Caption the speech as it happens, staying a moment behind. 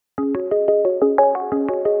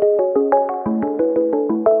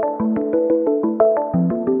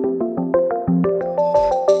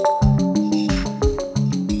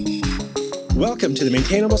Welcome to the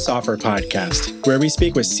Maintainable Software Podcast, where we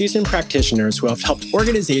speak with seasoned practitioners who have helped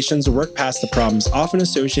organizations work past the problems often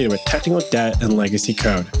associated with technical debt and legacy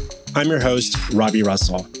code. I'm your host, Robbie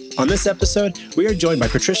Russell. On this episode, we are joined by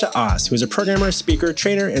Patricia Aas, who is a programmer, speaker,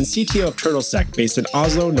 trainer, and CTO of TurtleSec based in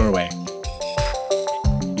Oslo, Norway.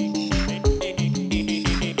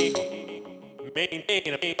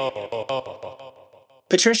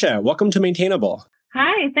 Patricia, welcome to Maintainable.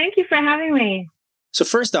 Hi, thank you for having me. So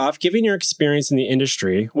first off, given your experience in the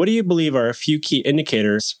industry, what do you believe are a few key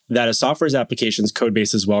indicators that a software's application's code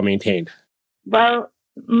base is well maintained? Well,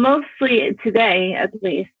 mostly today, at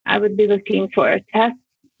least, I would be looking for tests.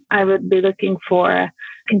 I would be looking for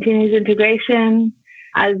continuous integration.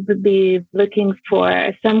 I would be looking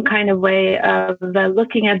for some kind of way of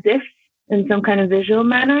looking at this in some kind of visual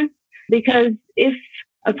manner. Because if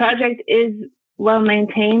a project is well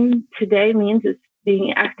maintained today, means it's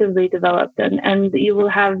being actively developed and you will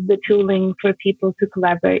have the tooling for people to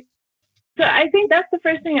collaborate. So I think that's the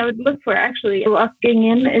first thing I would look for, actually, locking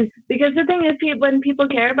in, is because the thing is, when people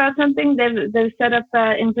care about something, they've set up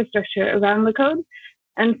infrastructure around the code.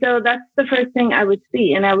 And so that's the first thing I would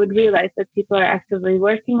see. And I would realize that people are actively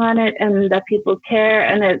working on it and that people care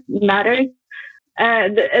and it matters.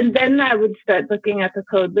 And then I would start looking at the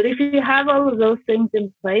code. But if you have all of those things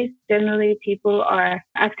in place, generally people are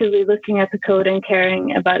actively looking at the code and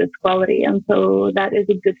caring about its quality. And so that is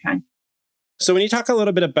a good sign. So when you talk a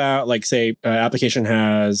little bit about, like, say, application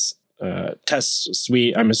has test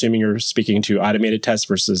suite, I'm assuming you're speaking to automated tests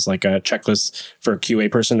versus like a checklist for a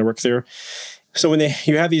QA person to work through. So when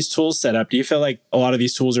you have these tools set up, do you feel like a lot of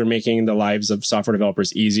these tools are making the lives of software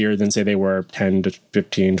developers easier than, say, they were 10 to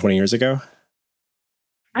 15, 20 years ago?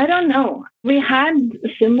 I don't know. We had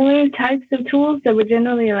similar types of tools that were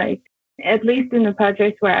generally, like, at least in the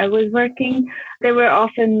projects where I was working, they were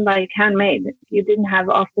often like handmade. You didn't have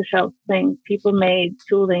off-the-shelf things. People made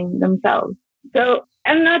tooling themselves. So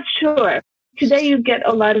I'm not sure. Today you get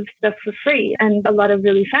a lot of stuff for free and a lot of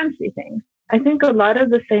really fancy things. I think a lot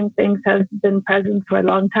of the same things have been present for a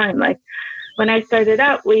long time. Like when I started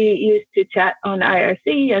out, we used to chat on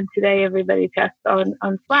IRC, and today everybody chats on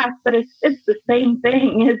Slack, but it's the same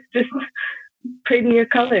thing. It's just prettier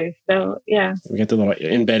colors. So, yeah. We get the little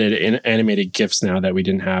embedded animated GIFs now that we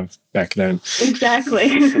didn't have back then.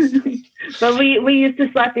 Exactly. But we used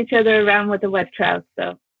to slap each other around with a wet trout.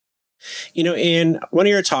 So, in one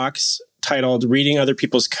of your talks titled Reading Other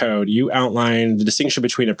People's Code, you outlined the distinction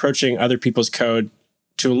between approaching other people's code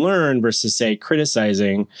to learn versus, say,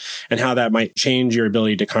 criticizing, and how that might change your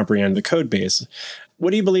ability to comprehend the code base.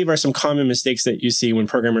 What do you believe are some common mistakes that you see when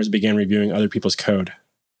programmers begin reviewing other people's code?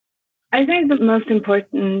 I think the most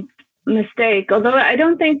important mistake, although I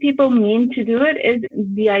don't think people mean to do it, is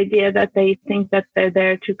the idea that they think that they're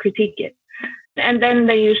there to critique it. And then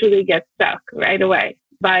they usually get stuck right away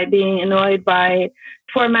by being annoyed by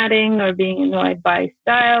formatting or being annoyed by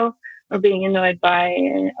style, or being annoyed by,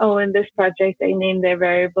 in this project, they name their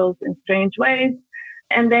variables in strange ways,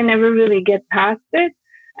 and they never really get past it.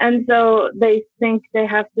 And so they think they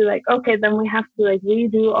have to then we have to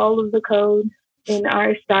redo all of the code in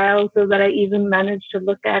our style so that I even manage to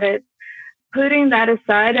look at it. Putting that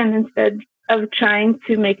aside, and instead of trying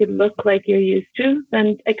to make it look like you're used to,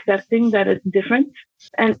 and accepting that it's different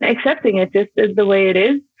and accepting it just as the way it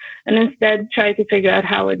is, and instead try to figure out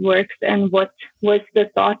how it works and what was the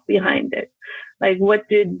thought behind it. Like, what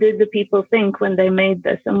did the people think when they made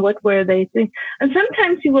this, and what were they thinking? And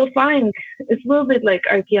sometimes you will find, it's a little bit like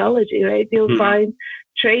archaeology, right? You'll find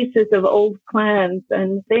traces of old plans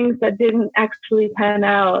and things that didn't actually pan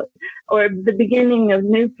out, or the beginning of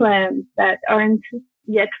new plans that aren't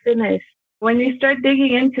yet finished. When you start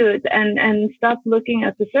digging into it and stop looking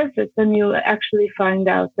at the surface, then you actually find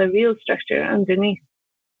out the real structure underneath.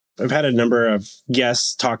 I've had a number of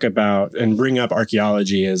guests talk about and bring up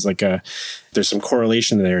archaeology as there's some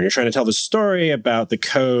correlation there. And you're trying to tell the story about the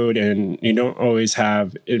code, and you don't always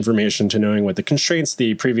have information to knowing what the constraints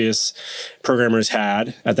the previous programmers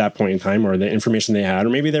had at that point in time, or the information they had, or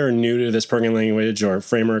maybe they were new to this programming language or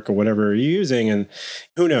framework or whatever you're using. And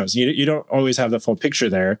who knows? You don't always have the full picture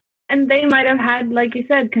there. And they might have had, like you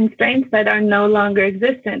said, constraints that are no longer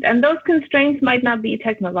existent. And those constraints might not be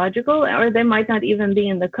technological, or they might not even be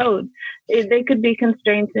in the code. They could be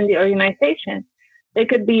constraints in the organization. They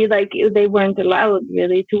could be like they weren't allowed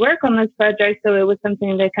really to work on this project, so it was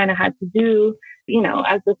something they kind of had to do,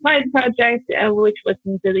 as a side project, which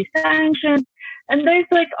wasn't really sanctioned. And there's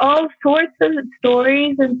all sorts of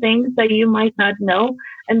stories and things that you might not know,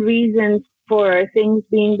 and reasons for things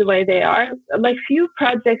being the way they are. Like few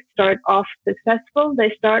projects start off successful.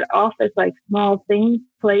 They start off as like small things,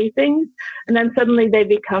 play things, and then suddenly they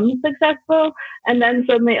become successful. And then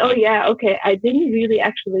suddenly, oh yeah, okay, I didn't really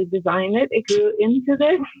actually design it. It grew into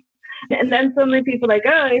this. And then suddenly people are like,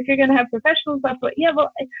 oh, if you're going to have professional software, yeah,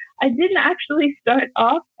 well, I didn't actually start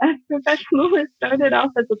off as professional. It started off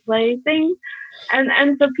as a play thing.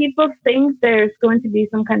 And so people think there's going to be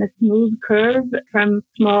some kind of smooth curve from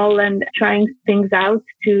small and trying things out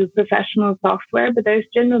to professional software, but there's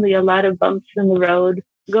generally a lot of bumps in the road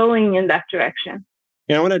going in that direction.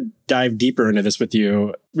 I want to dive deeper into this with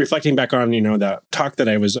you, reflecting back on, the talk that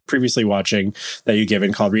I was previously watching that you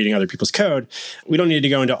given called Reading Other People's Code. We don't need to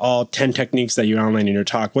go into all 10 techniques that you outlined in your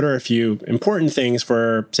talk. What are a few important things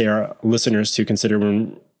for, say, our listeners to consider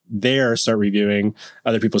when they start reviewing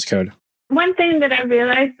other people's code? One thing that I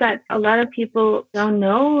realized that a lot of people don't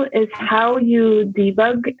know is how you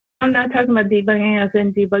debug. I'm not talking about debugging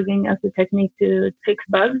as a technique to fix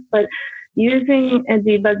bugs, but using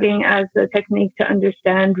debugging as a technique to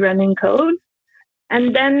understand running code.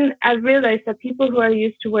 And then I realized that people who are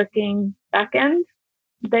used to working backend,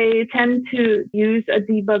 they tend to use a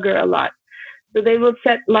debugger a lot. So they will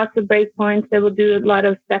set lots of breakpoints. They will do a lot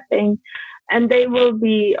of stepping, and they will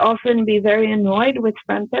often be very annoyed with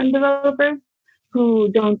front-end developers who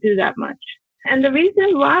don't do that much. And the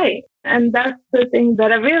reason why, and that's the thing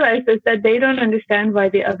that I realized, is that they don't understand why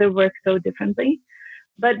the other works so differently.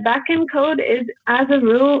 But backend code is, as a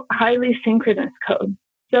rule, highly synchronous code.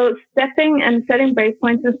 So stepping and setting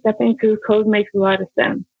breakpoints and stepping through code makes a lot of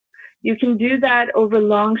sense. You can do that over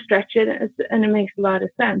long stretches, and it makes a lot of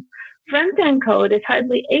sense. Front-end code is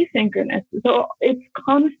highly asynchronous. So it's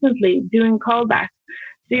constantly doing callbacks.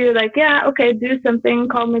 So you're like, yeah, okay, do something,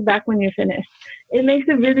 call me back when you're finished. It makes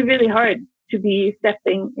it really, really hard to be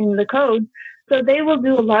stepping in the code. So they will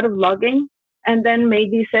do a lot of logging and then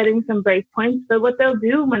maybe setting some breakpoints. But what they'll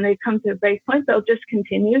do when they come to a breakpoint, they'll just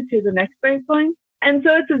continue to the next breakpoint. And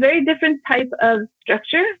so it's a very different type of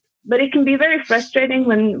structure, but it can be very frustrating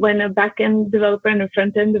when a back-end developer and a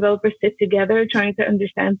front-end developer sit together trying to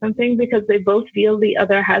understand something because they both feel the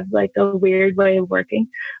other has like a weird way of working.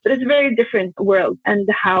 But it's a very different world, and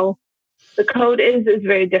how the code is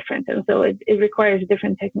very different. And so it requires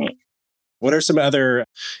different techniques. What are some other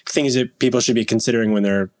things that people should be considering when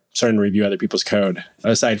they're starting to review other people's code,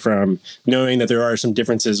 aside from knowing that there are some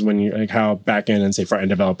differences when you, like how back-end and say front-end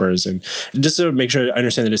developers, and just to make sure I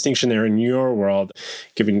understand the distinction there in your world,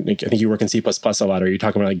 given I think you work in C++ a lot, are you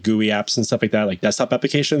talking about like GUI apps and stuff like that, like desktop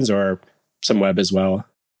applications, or some web as well?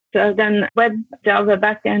 So I've done web, Java,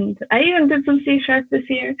 backend. I even did some C# this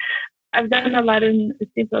year. I've done a lot in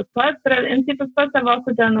C++, but in C++ I've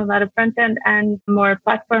also done a lot of front-end and more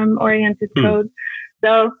platform-oriented code.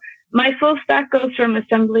 So my full stack goes from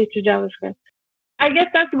assembly to JavaScript. I guess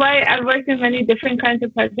that's why I've worked in many different kinds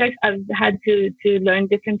of projects. I've had to learn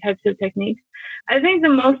different types of techniques. I think the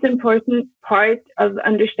most important part of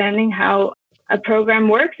understanding how a program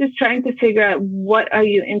works is trying to figure out what are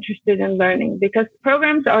you interested in learning, because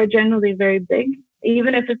programs are generally very big.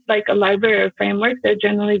 Even if it's like a library or framework, they're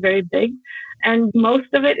generally very big. And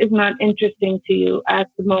most of it is not interesting to you at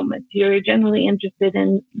the moment. You're generally interested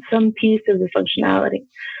in some piece of the functionality.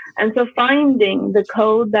 And so finding the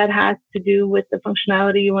code that has to do with the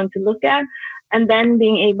functionality you want to look at, and then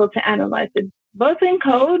being able to analyze it, both in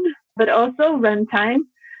code, but also runtime.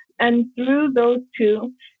 And through those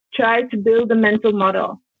two, try to build a mental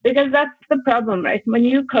model. Because that's the problem, right? When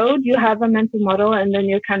you code, you have a mental model, and then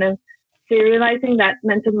you're kind of serializing that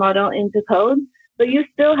mental model into code. But you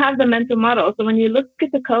still have the mental model. So when you look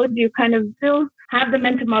at the code, you kind of still have the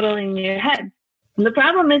mental model in your head. And the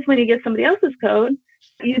problem is when you get somebody else's code,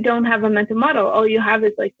 you don't have a mental model. All you have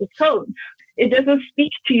is like this code. It doesn't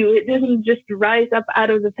speak to you. It doesn't just rise up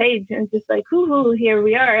out of the page and just like, hoo, here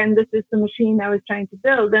we are. And this is the machine I was trying to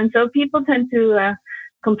build. And so people tend to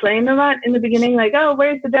complain a lot in the beginning, like, oh,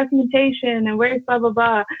 where's the documentation and where's blah, blah,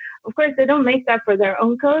 blah. Of course, they don't make that for their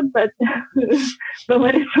own code, but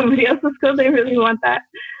when it's somebody else's code, they really want that.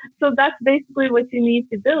 So that's basically what you need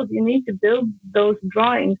to build. You need to build those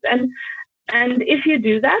drawings. And if you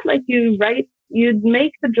do that, like you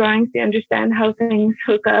make the drawings, you understand how things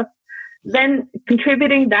hook up, then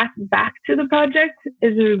contributing that back to the project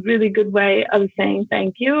is a really good way of saying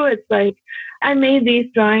thank you. It's like, I made these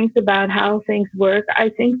drawings about how things work. I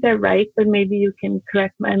think they're right, but maybe you can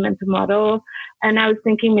correct my mental model. And I was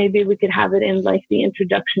thinking maybe we could have it in like the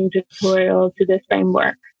introduction tutorial to this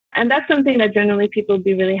framework. And that's something that generally people would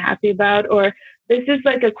be really happy about. Or this is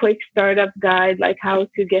like a quick startup guide, like how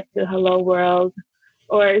to get to Hello World,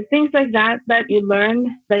 or things like that you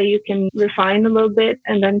learn that you can refine a little bit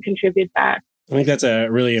and then contribute back. I think that's a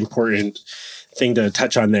really important thing to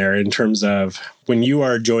touch on there in terms of when you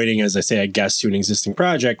are joining, as I say, a guest to an existing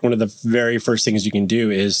project, one of the very first things you can do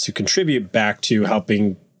is to contribute back to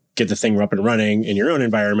helping get the thing up and running in your own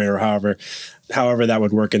environment or however that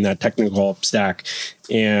would work in that technical stack,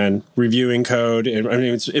 and reviewing code. And I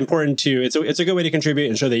mean, it's important to, it's a good way to contribute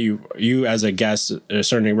and show that you as a guest are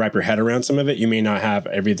starting to wrap your head around some of it. You may not have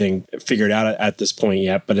everything figured out at this point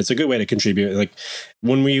yet, but it's a good way to contribute. Like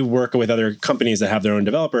when we work with other companies that have their own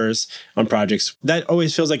developers on projects, that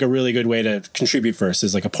always feels like a really good way to contribute first,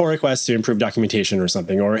 is like a pull request to improve documentation or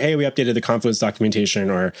something, or, hey, we updated the Confluence documentation,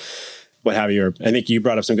 or what have you. Or I think you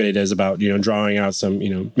brought up some good ideas about, drawing out some,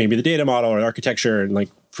 maybe the data model or architecture, and like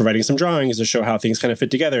providing some drawings to show how things kind of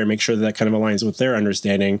fit together and make sure that kind of aligns with their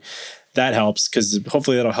understanding. That helps, because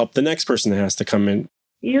hopefully that'll help the next person that has to come in.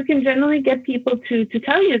 You can generally get people to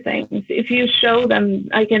tell you things if you show them,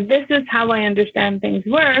 like, this is how I understand things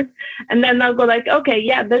work. And then they'll go like, okay,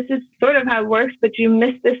 yeah, this is sort of how it works, but you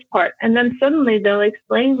missed this part. And then suddenly they'll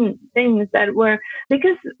explain things that were,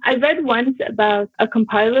 because I read once about a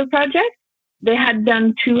compiler project. They had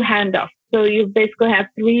done 2 handoffs. So you basically have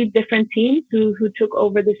 3 different teams who took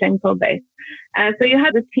over the same code base. So you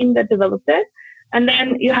had the team that developed it, and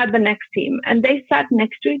then you had the next team. And they sat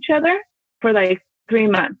next to each other for like 3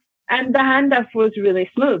 months. And the handoff was really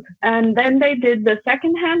smooth. And then they did the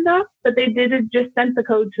second handoff, but they just sent the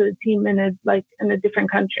code to a team in a different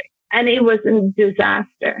country. And it was a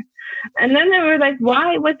disaster. And then they were like,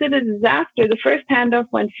 why was it a disaster? The first handoff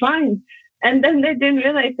went fine. And then they didn't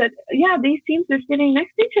realize that, yeah, these teams are sitting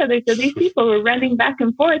next to each other. So these people were running back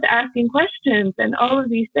and forth, asking questions and all of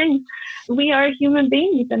these things. We are human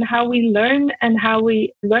beings, and how we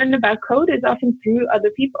learn about code is often through other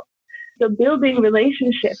people. So building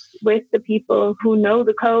relationships with the people who know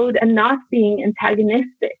the code and not being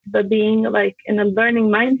antagonistic, but being like in a learning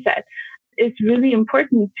mindset, is really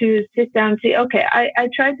important to sit down and say, okay, I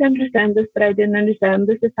tried to understand this, but I didn't understand.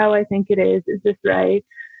 This is how I think it is. Is this right?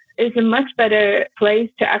 Is a much better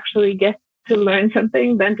place to actually get to learn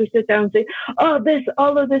something than to sit down and say,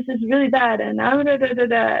 all of this is really bad. And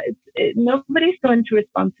nobody's going to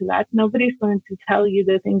respond to that. Nobody's going to tell you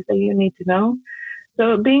the things that you need to know.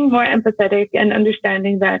 So being more empathetic and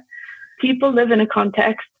understanding that people live in a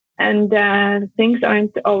context, and things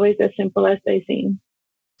aren't always as simple as they seem.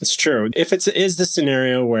 It's true. If it is the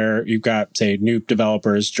scenario where you've got, say, new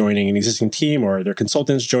developers joining an existing team, or their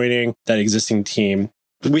consultants joining that existing team,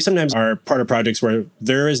 we sometimes are part of projects where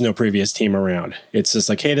there is no previous team around. It's just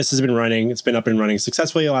like, hey, this has been running. It's been up and running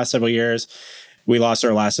successfully the last several years. We lost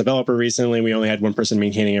our last developer recently. We only had one person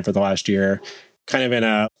maintaining it for the last year. Kind of in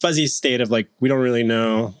a fuzzy state of like, we don't really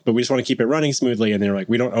know, but we just want to keep it running smoothly. And they're like,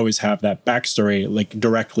 we don't always have that backstory like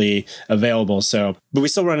directly available. So, but we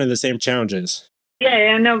still run into the same challenges.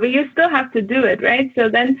 Yeah, no, but you still have to do it, right? So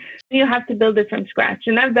then you have to build it from scratch.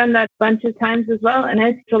 And I've done that a bunch of times as well, and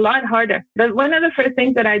it's a lot harder. But one of the first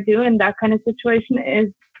things that I do in that kind of situation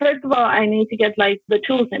is, first of all, I need to get like the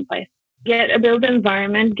tools in place. Get a build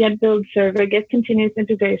environment, get build server, get continuous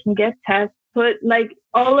integration, get tests, put like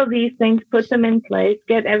all of these things, put them in place,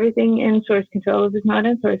 get everything in source control. If it's not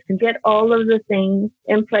in source control, get all of the things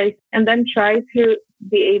in place, and then try to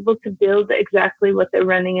be able to build exactly what they're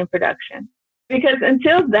running in production. Because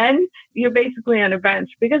until then, you're basically on a bench.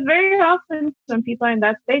 Because very often when people are in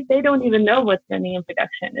that state, they don't even know what's running in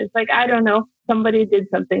production. It's like, I don't know, somebody did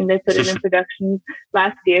something, they put it in production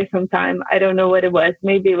last year sometime. I don't know what it was.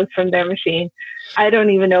 Maybe it was from their machine. I don't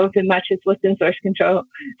even know if it matches what's in source control.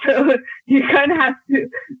 So you kind of have to,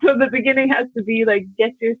 so the beginning has to be like,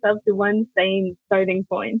 get yourself to one sane starting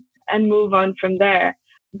point and move on from there.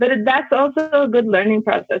 But that's also a good learning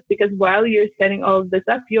process, because while you're setting all of this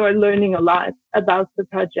up, you're learning a lot about the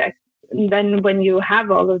project. And then when you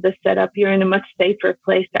have all of this set up, you're in a much safer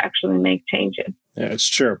place to actually make changes. Yeah, it's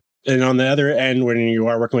true. And on the other end, when you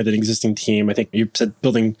are working with an existing team, I think you said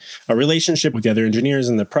building a relationship with the other engineers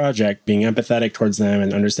in the project, being empathetic towards them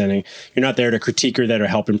and understanding you're not there to critique or there to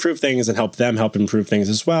help improve things, and help them help improve things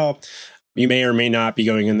as well. You may or may not be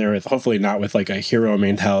going in there with, hopefully not with like a hero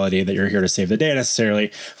mentality that you're here to save the day necessarily,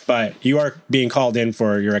 but you are being called in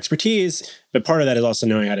for your expertise. But part of that is also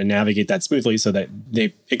knowing how to navigate that smoothly so that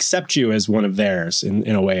they accept you as one of theirs in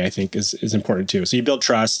a way, I think is important too. So you build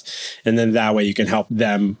trust, and then that way you can help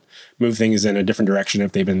them move things in a different direction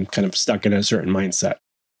if they've been kind of stuck in a certain mindset.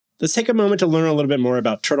 Let's take a moment to learn a little bit more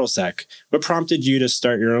about TurtleSec. What prompted you to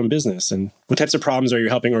start your own business, and what types of problems are you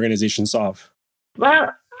helping organizations solve?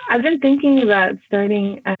 Well, I've been thinking about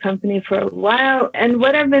starting a company for a while. And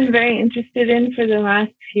what I've been very interested in for the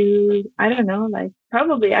last few, I don't know, like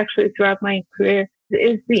probably actually throughout my career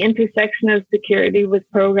is the intersection of security with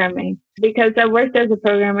programming. Because I worked as a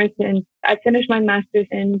programmer since I finished my master's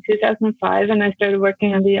in 2005 and I started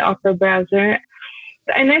working on the Opera browser.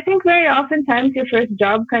 And I think very oftentimes your first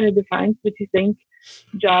job kind of defines what you think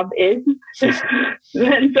job is.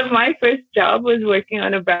 And so my first job was working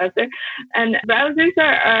on a browser, and browsers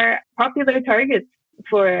are popular targets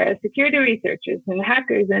for security researchers and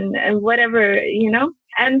hackers and whatever,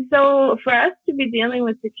 And so for us to be dealing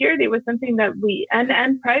with security was something that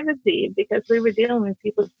and privacy, because we were dealing with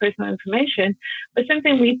people's personal information, was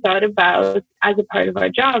something we thought about as a part of our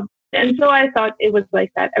job. And so I thought it was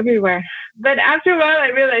like that everywhere. But after a while, I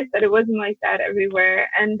realized that it wasn't like that everywhere.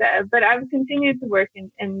 But I've continued to work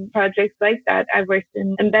in projects like that. I worked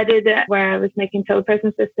in embedded, where I was making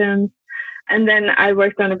telepresence systems. And then I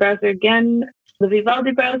worked on a browser again, the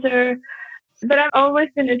Vivaldi browser. But I've always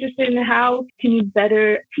been interested in how can you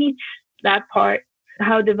better teach that part,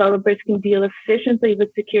 how developers can deal efficiently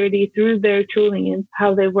with security through their tooling and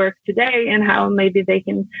how they work today, and how maybe they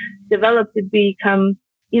can develop to become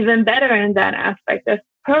even better in that aspect as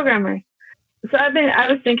programmers. So I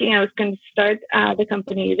was thinking I was going to start the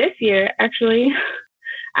company this year. Actually,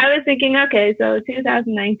 I was thinking, okay, so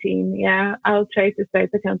 2019, yeah, I'll try to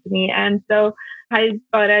start the company. And so I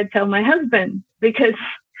thought I'd tell my husband, because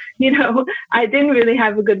I didn't really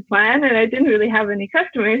have a good plan and I didn't really have any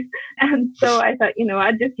customers. And so I thought,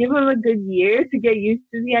 I'd just give him a good year to get used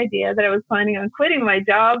to the idea that I was planning on quitting my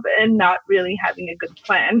job and not really having a good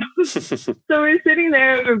plan. So we're sitting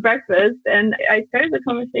there over breakfast, and I started the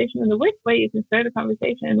conversation in the worst way you can start a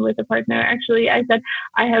conversation with a partner. Actually, I said,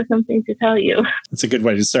 I have something to tell you. That's a good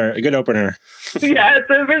way to start, a good opener. Yeah, it's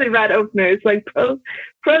a really bad opener. It's like pro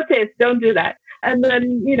tips, don't do that. And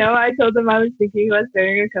then, I told them I was thinking about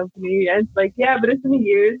starting a company. And it's like, yeah, but it's in a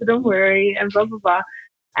year, so don't worry, and blah, blah, blah.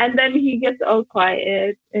 And then he gets all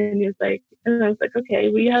quiet, and he's like, and I was like, okay,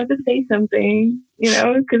 we have to say something,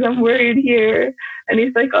 because I'm worried here. And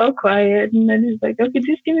he's like, all quiet. And then he's like, okay,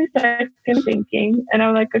 just give me a second thinking. And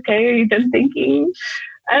I'm like, okay, are you done thinking?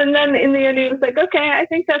 And then in the end, he was like, okay, I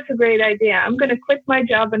think that's a great idea. I'm going to quit my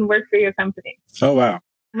job and work for your company. Oh, wow.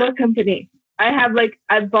 What company?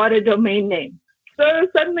 I bought a domain name. So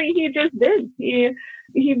suddenly he just did.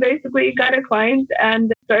 He basically got a client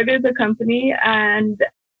and started the company and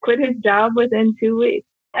quit his job within 2 weeks.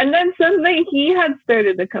 And then suddenly he had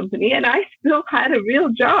started the company and I still had a real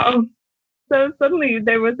job. So suddenly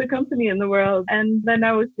there was a company in the world. And then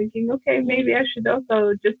I was thinking, okay, maybe I should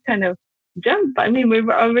also just kind of jump. I mean, we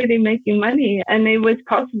were already making money and it was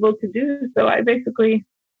possible to do. So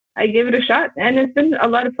I gave it a shot, and it's been a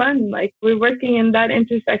lot of fun. Like, we're working in that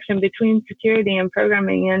intersection between security and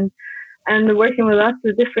programming, and working with lots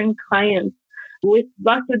of different clients with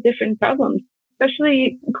lots of different problems,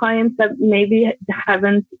 especially clients that maybe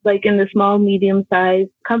haven't, like in the small, medium-sized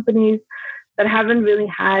companies that haven't really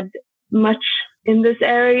had much in this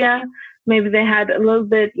area. Maybe they had a little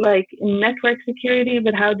bit like in network security,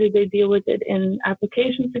 but how do they deal with it in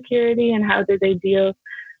application security, and how do they deal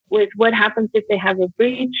with what happens if they have a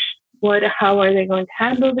breach? How are they going to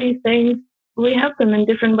handle these things? We help them in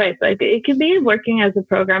different ways. Like, it could be working as a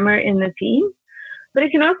programmer in a team, but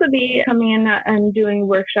it can also be coming in and doing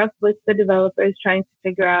workshops with the developers, trying to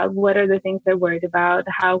figure out what are the things they're worried about,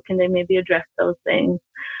 how can they maybe address those things,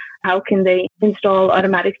 how can they install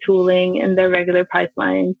automatic tooling in their regular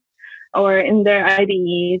pipelines or in their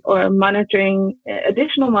IDEs, or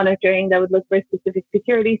additional monitoring that would look for specific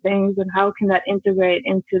security things, and how can that integrate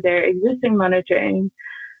into their existing monitoring.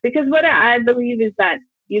 Because what I believe is that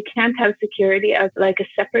you can't have security as like a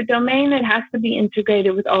separate domain. It has to be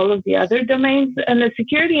integrated with all of the other domains. And a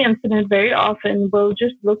security incident very often will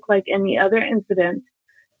just look like any other incident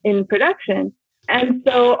in production. And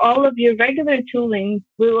so all of your regular tooling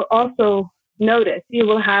will also notice. You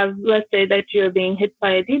will have, let's say that you're being hit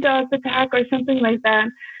by a DDoS attack or something like that.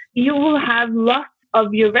 You will have lots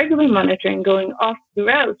of your regular monitoring going off the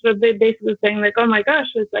rails. So they're basically saying like, oh my gosh,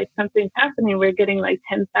 it's like something's happening. We're getting like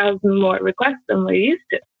 10,000 more requests than we're used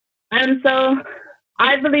to. And so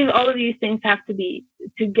I believe all of these things have to be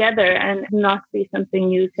together and not be something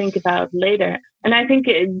you think about later. And I think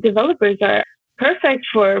developers are perfect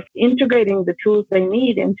for integrating the tools they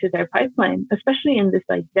need into their pipeline, especially in this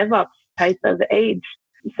like DevOps type of age.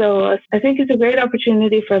 So I think it's a great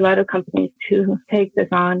opportunity for a lot of companies to take this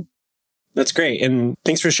on. That's great. And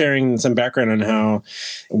thanks for sharing some background on how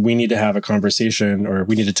we need to have a conversation, or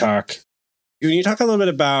we need to talk When you talk a little bit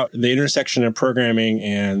about the intersection of programming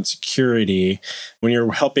and security, when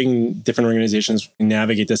you're helping different organizations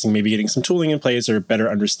navigate this and maybe getting some tooling in place or better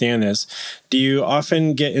understand this, do you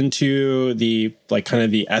often get into the kind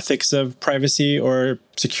of the ethics of privacy or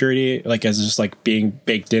security, as just being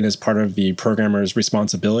baked in as part of the programmer's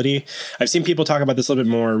responsibility? I've seen people talk about this a little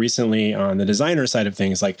bit more recently on the designer side of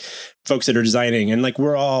things, like folks that are designing, and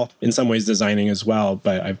we're all in some ways designing as well.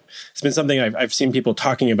 But it's been something I've seen people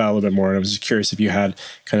talking about a little bit more, and I was just curious if you had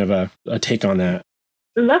kind of a take on that.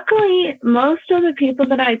 Luckily, most of the people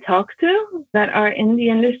that I talk to that are in the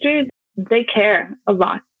industry, they care a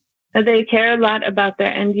lot. They care a lot about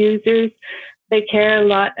their end users. They care a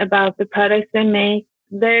lot about the products they make.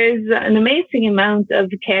 There's an amazing amount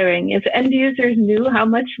of caring. If end users knew how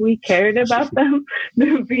much we cared about them,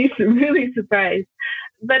 they would be really surprised.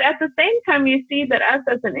 But at the same time, you see that us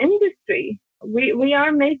as an industry, we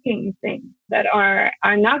are making things that are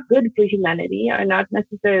not good for humanity, are not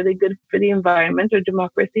necessarily good for the environment or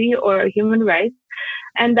democracy or human rights.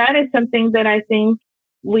 And that is something that I think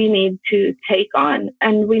we need to take on.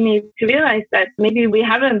 And we need to realize that maybe we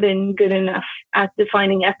haven't been good enough at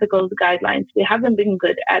defining ethical guidelines. We haven't been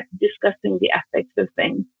good at discussing the ethics of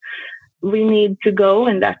things. We need to go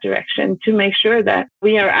in that direction to make sure that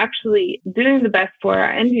we are actually doing the best for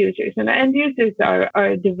our end users. And our end users are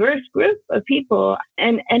a diverse group of people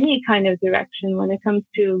in any kind of direction when it comes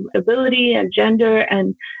to ability and gender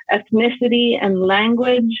and ethnicity and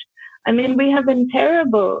language. I mean, we have been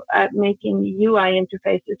terrible at making UI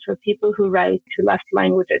interfaces for people who write to left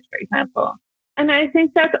languages, for example. And I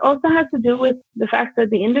think that also has to do with the fact that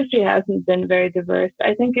the industry hasn't been very diverse.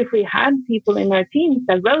 I think if we had people in our teams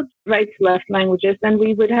that write to left languages, then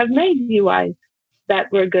we would have made UIs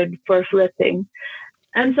that were good for flipping.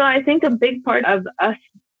 And so I think a big part of us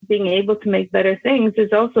being able to make better things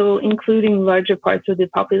is also including larger parts of the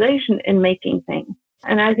population in making things.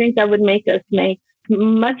 And I think that would make us make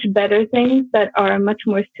much better things that are much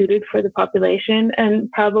more suited for the population and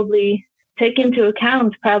probably take into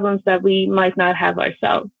account problems that we might not have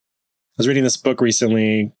ourselves. I was reading this book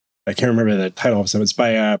recently. I can't remember the title of it. It's by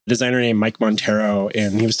a designer named Mike Montero.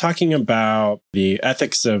 And he was talking about the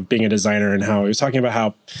ethics of being a designer and how he was talking about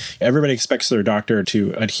how everybody expects their doctor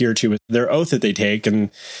to adhere to their oath that they take.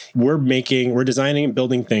 And we're designing and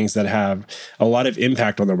building things that have a lot of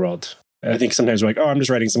impact on the world. I think sometimes we're like, I'm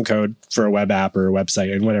just writing some code for a web app or a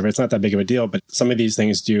website and whatever. It's not that big of a deal, but some of these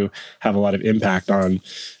things do have a lot of impact on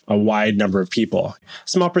a wide number of people. A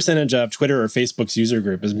small percentage of Twitter or Facebook's user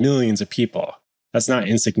group is millions of people. That's not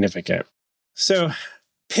insignificant. So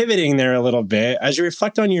pivoting there a little bit, as you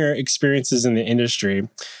reflect on your experiences in the industry,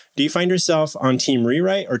 do you find yourself on Team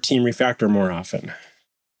Rewrite or Team Refactor more often?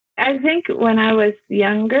 I think when I was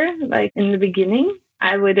younger, like in the beginning,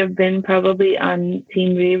 I would have been probably on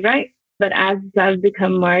Team Rewrite. But as I've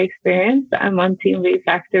become more experienced, I'm on Team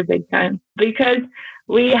Refactor big time because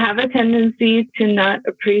we have a tendency to not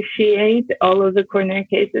appreciate all of the corner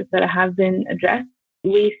cases that have been addressed.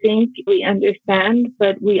 We think we understand,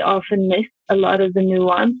 but we often miss a lot of the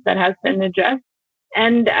nuance that has been addressed.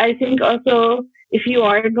 And I think also if you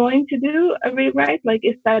are going to do a rewrite, like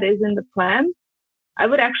if that is in the plan, I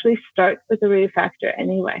would actually start with a refactor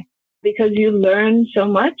anyway, because you learn so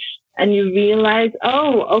much. And you realize,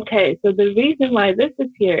 okay, so the reason why this is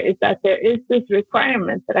here is that there is this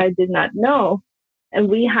requirement that I did not know. And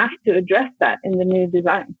we have to address that in the new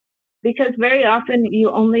design. Because very often you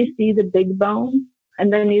only see the big bones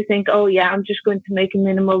and then you think, I'm just going to make a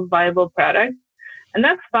minimal viable product. And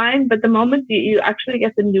that's fine. But the moment you actually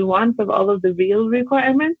get the nuance of all of the real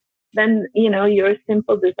requirements, then, your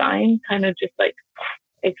simple design kind of just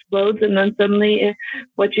explodes, and then suddenly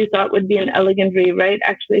what you thought would be an elegant rewrite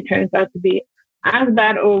actually turns out to be as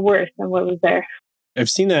bad or worse than what was there. I've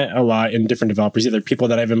seen that a lot in different developers, either people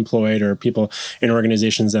that I've employed or people in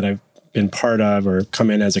organizations that I've been part of or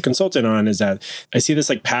come in as a consultant on, is that I see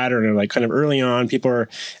this pattern of kind of early on, people are,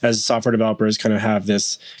 as software developers, kind of have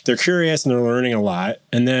this, they're curious and they're learning a lot.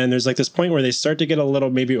 And then there's this point where they start to get a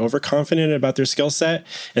little maybe overconfident about their skill set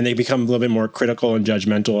and they become a little bit more critical and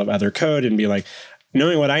judgmental of other code and be like,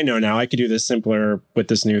 knowing what I know now, I could do this simpler with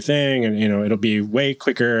this new thing and, it'll be way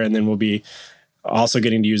quicker. And then we'll be also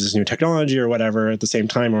getting to use this new technology or whatever at the same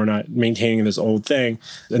time, or not maintaining this old thing.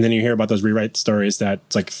 And then you hear about those rewrite stories that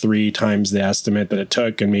it's 3 times the estimate that it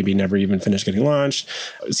took and maybe never even finished getting launched.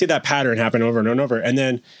 See that pattern happen over and over. And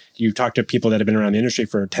then you talk to people that have been around the industry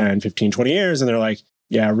for 10, 15, 20 years, and they're like,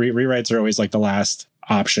 yeah, rewrites are always the last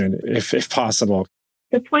option, if possible.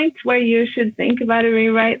 The point where you should think about a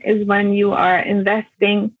rewrite is when you are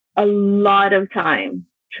investing a lot of time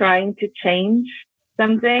trying to change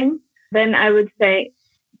something. Then I would say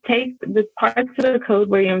take the parts of the code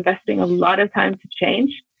where you're investing a lot of time to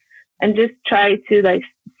change and just try to like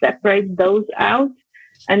separate those out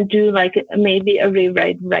and do like maybe a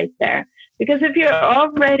rewrite right there. Because if you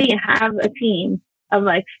already have a team of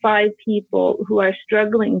like 5 people who are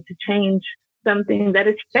struggling to change something that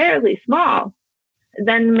is fairly small,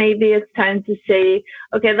 then maybe it's time to say,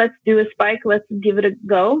 okay, let's do a spike. Let's give it a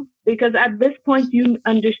go. Because at this point, you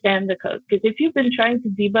understand the code. Because if you've been trying to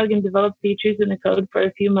debug and develop features in the code for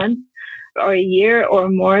a few months or a year or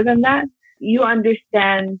more than that, you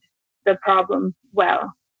understand the problem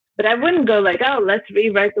well. But I wouldn't go like, oh, let's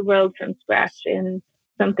rewrite the world from scratch in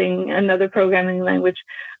another programming language.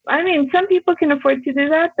 I mean, some people can afford to do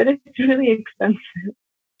that, but it's really expensive.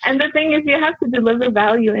 And the thing is, you have to deliver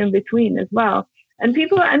value in between as well. And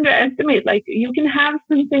people underestimate, like, you can have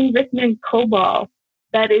something written in COBOL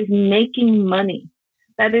that is making money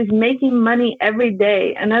every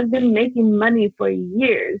day. And I've been making money for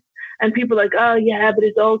years. And people are like, oh, yeah, but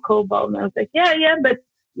it's all COBOL. And I was like, yeah, but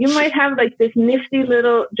you might have like this nifty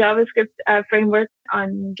little JavaScript framework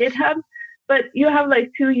on GitHub, but you have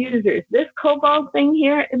like 2 users. This COBOL thing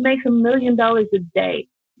here, it makes $1 million a day.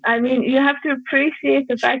 I mean, you have to appreciate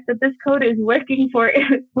the fact that this code is working for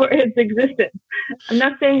its existence. I'm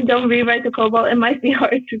not saying don't rewrite the COBOL. It might be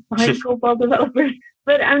hard to find COBOL developers,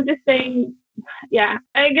 but I'm just saying, yeah,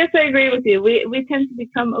 I guess I agree with you. We tend to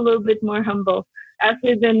become a little bit more humble as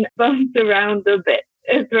we've been bumped around a bit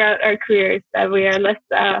throughout our careers, that we are less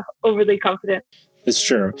overly confident. It's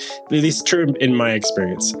true. At least true in my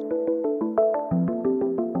experience.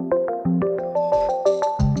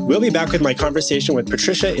 We'll be back with my conversation with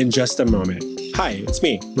Patricia in just a moment. Hi, it's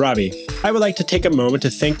me, Robbie. I would like to take a moment to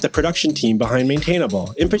thank the production team behind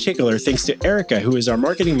Maintainable. In particular, thanks to Erica, who is our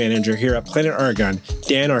marketing manager here at Planet Argon,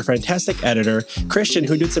 Dan, our fantastic editor, Christian,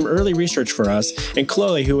 who did some early research for us, and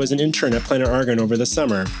Chloe, who was an intern at Planet Argon over the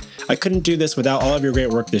summer. I couldn't do this without all of your great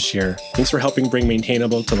work this year. Thanks for helping bring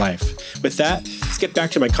Maintainable to life. With that, let's get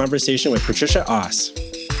back to my conversation with Patricia Oss.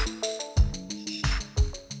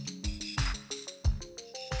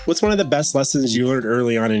 What's one of the best lessons you learned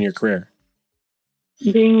early on in your career?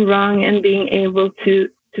 Being wrong and being able to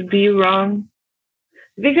be wrong.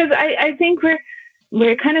 Because I think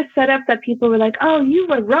we're kind of set up that people were like, oh, you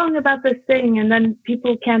were wrong about this thing. And then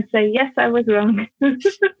people can't say, yes, I was wrong.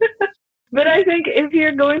 But I think if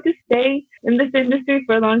you're going to stay in this industry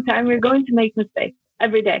for a long time, you're going to make mistakes.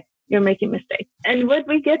 Every day, you're making mistakes. And what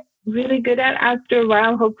we get really good at after a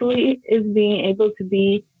while, hopefully, is being able to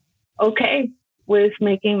be okay with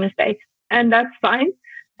making mistakes. And that's fine.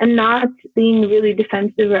 And not being really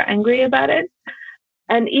defensive or angry about it.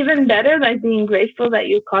 And even better, like being grateful that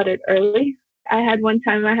you caught it early. I had one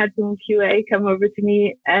time I had some QA come over to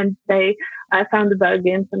me and say, I found a bug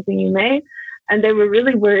in something you made. And they were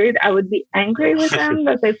really worried I would be angry with them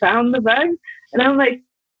that they found the bug. And I'm like,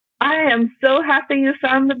 I am so happy you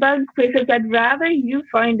found the bug, because I'd rather you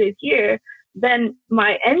find it here than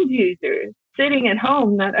my end users sitting at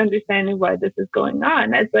home not understanding why this is going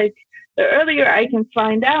on. It's like, the earlier I can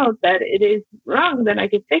find out that it is wrong, then I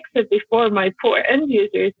can fix it before my poor end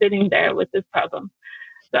user is sitting there with this problem.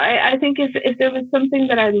 So I think if there was something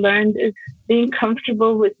that I learned, is being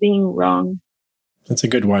comfortable with being wrong. That's a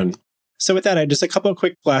good one. So with that, I just a couple of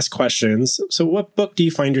quick last questions. So what book do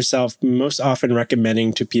you find yourself most often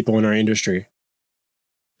recommending to people in our industry?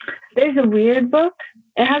 There's a weird book.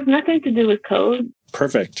 It has nothing to do with code.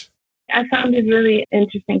 Perfect. I found it really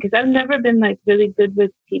interesting because I've never been like really good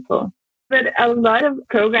with people. But a lot of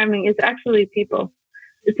programming is actually people.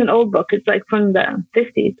 It's an old book. It's like from the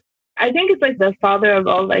 50s. I think it's like the father of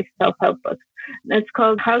all like self-help books. It's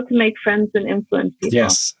called How to Make Friends and Influence People.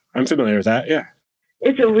 Yes, I'm familiar with that. Yeah.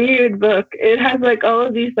 It's a weird book. It has like all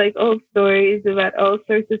of these like old stories about all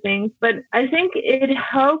sorts of things. But I think it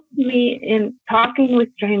helped me in talking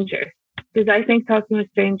with strangers, because I think talking with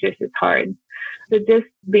strangers is hard. So just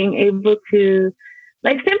being able to,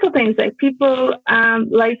 like simple things, like people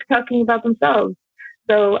like talking about themselves.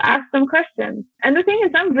 So ask them questions. And the thing is,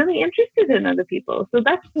 I'm really interested in other people. So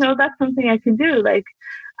that's something I can do. Like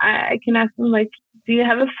I can ask them, like, do you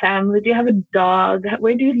have a family? Do you have a dog?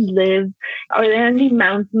 Where do you live? Are there any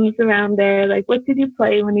mountains around there? Like, what did you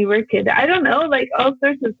play when you were a kid? I don't know, like all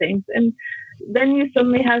sorts of things. And then you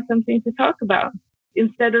suddenly have something to talk about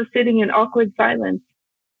instead of sitting in awkward silence.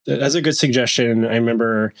 That's a good suggestion. I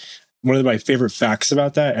remember one of my favorite facts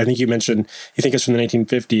about that, I think you mentioned, you think it's from the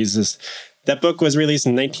 1950s, is that book was released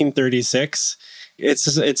in 1936. It's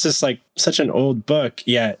just like such an old book,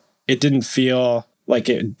 yet it didn't feel like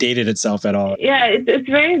it dated itself at all. Yeah, it's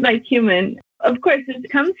very like human. of course, it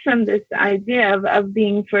comes from this idea of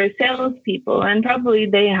being for salespeople, and probably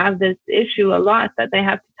they have this issue a lot that they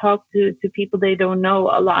have to talk to people they don't know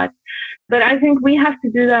a lot. But I think we have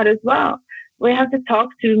to do that as well. We have to talk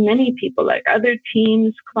to many people, like other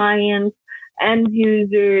teams, clients, end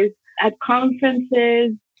users, at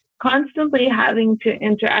conferences, constantly having to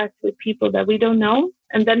interact with people that we don't know,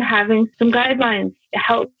 and then having some guidelines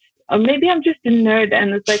helps. Or maybe I'm just a nerd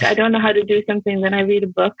and it's like I don't know how to do something, then I read a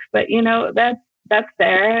book. But that's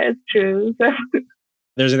there. It's true. So.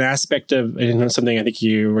 There's an aspect of something I think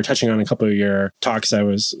you were touching on a couple of your talks I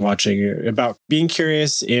was watching about being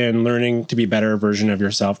curious and learning to be a better version of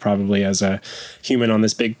yourself, probably as a human on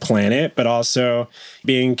this big planet, but also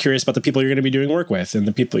being curious about the people you're going to be doing work with and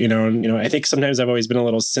the people, I think sometimes I've always been a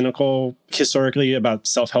little cynical historically about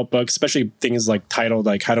self-help books, especially things like titled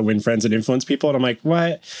like How to Win Friends and Influence People. And I'm like,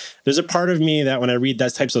 what? There's a part of me that when I read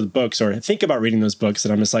those types of books or think about reading those books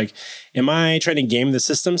that I'm just like, am I trying to game the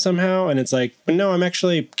system somehow? And it's like, but no, I'm actually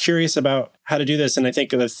curious about how to do this. And I think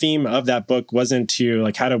the theme of that book wasn't to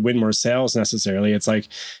like how to win more sales necessarily. It's like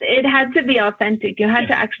it had to be authentic. You had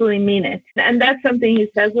to actually mean it. And that's something he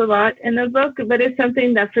says a lot in the book, but it's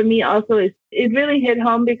something that for me also it really hit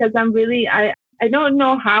home because I don't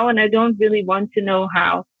know how, and I don't really want to know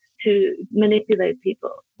how to manipulate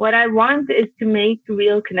people. What I want is to make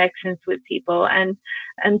real connections with people and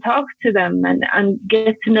talk to them and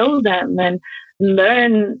get to know them and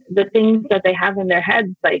learn the things that they have in their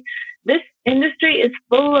heads. Like this industry is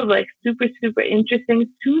full of like super, super interesting,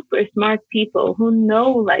 super smart people who know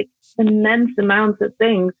like immense amounts of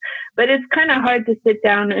things. But it's kind of hard to sit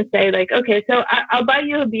down and say like, okay, so I'll buy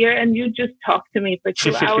you a beer and you just talk to me for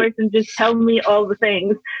 2 hours and just tell me all the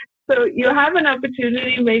things. So you have an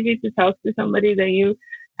opportunity maybe to talk to somebody that you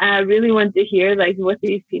really want to hear like what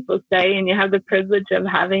these people say, and you have the privilege of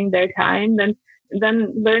having their time, then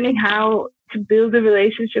learning how to build a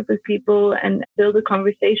relationship with people and build a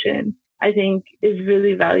conversation, I think is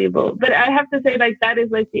really valuable. But I have to say like that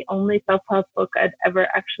is like the only self-help book I'd ever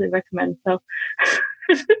actually recommend. So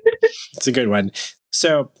it's a good one.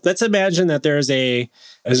 So let's imagine that there's a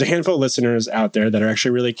handful of listeners out there that are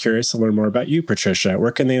actually really curious to learn more about you, Patricia.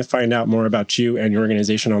 Where can they find out more about you and your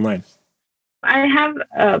organization online? I have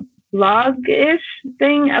a blog-ish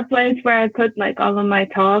thing, a place where I put like all of my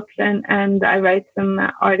talks and I write some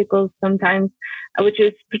articles sometimes, which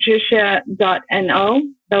is patricia.no.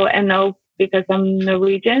 So no because I'm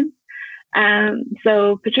Norwegian.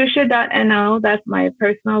 So patricia.no, that's my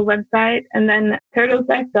personal website. And then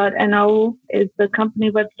turtlesec.no is the company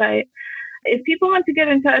website. If people want to get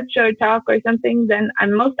in touch or talk or something, then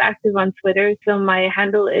I'm most active on Twitter. So my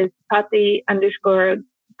handle is Pati_Gallardo,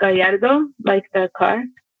 like the car,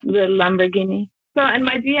 the Lamborghini. So, and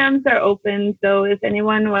my DMs are open. So if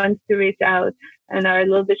anyone wants to reach out and are a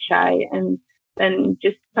little bit shy, and then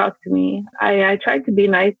just talk to me. I try to be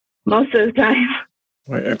nice most of the time.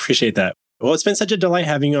 I appreciate that. Well, it's been such a delight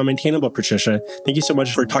having you on Maintainable, Patricia. Thank you so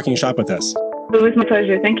much for talking shop with us. It was my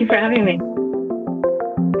pleasure. Thank you for having me.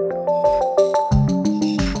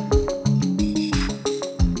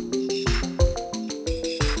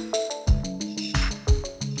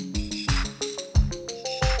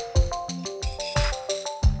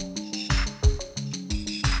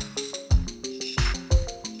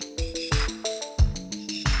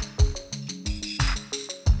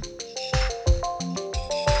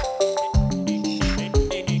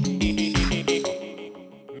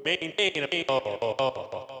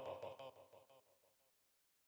 Maintainable.